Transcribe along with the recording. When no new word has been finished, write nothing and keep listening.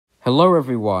Hello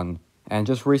everyone, and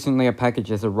just recently a package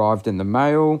has arrived in the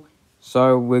mail,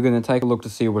 so we're going to take a look to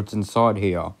see what's inside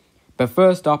here. But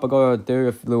first up, I got to do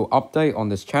a little update on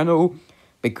this channel,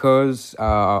 because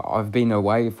I've been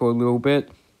away for a little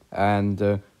bit,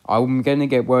 and I'm going to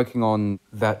get working on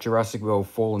that Jurassic World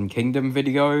Fallen Kingdom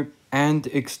video, and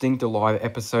Extinct Alive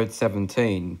episode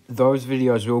 17. Those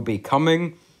videos will be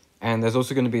coming, and there's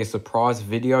also going to be a surprise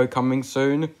video coming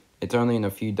soon. It's only in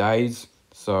a few days,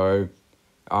 so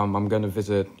I'm going to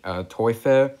visit Toy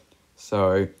Fair,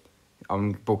 so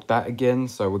I'm booked that again,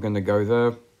 so we're going to go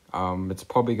there. It's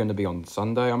probably going to be on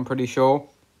Sunday, I'm pretty sure.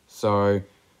 So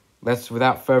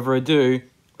without further ado,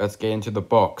 let's get into the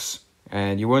box.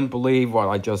 And you wouldn't believe what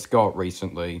I just got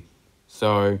recently.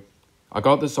 So I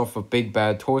got this off of Big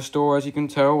Bad Toy Store, as you can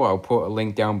tell. I'll put a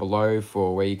link down below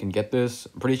for where you can get this.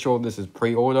 I'm pretty sure this is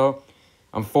pre-order.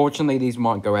 Unfortunately, these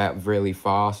might go out really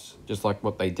fast, just like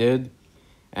what they did.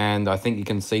 And I think you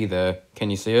can see there. Can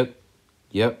you see it?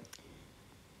 Yep.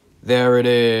 There it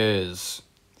is.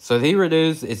 So here it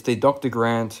is. It's the Dr.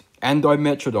 Grant and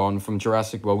Dimetrodon from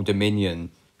Jurassic World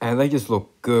Dominion. And they just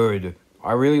look good.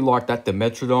 I really like that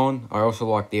Dimetrodon. I also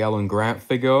like the Alan Grant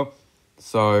figure.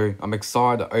 So I'm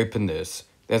excited to open this.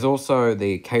 There's also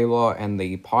the Kayla and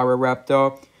the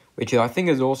Pyroraptor, which I think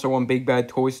is also on Big Bad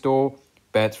Toy Store,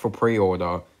 but it's for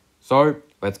pre-order. So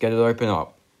let's get it open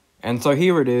up. And so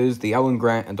here it is, the Alan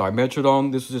Grant and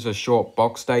Dimetrodon. This is just a short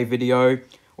box day video,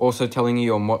 also telling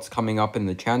you on what's coming up in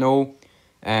the channel.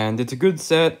 And it's a good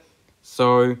set,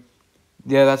 so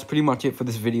yeah, that's pretty much it for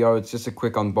this video. It's just a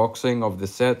quick unboxing of the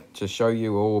set to show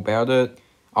you all about it.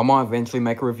 I might eventually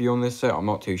make a review on this set, I'm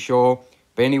not too sure.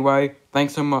 But anyway,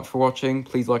 thanks so much for watching.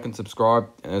 Please like and subscribe,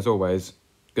 and as always,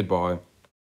 goodbye.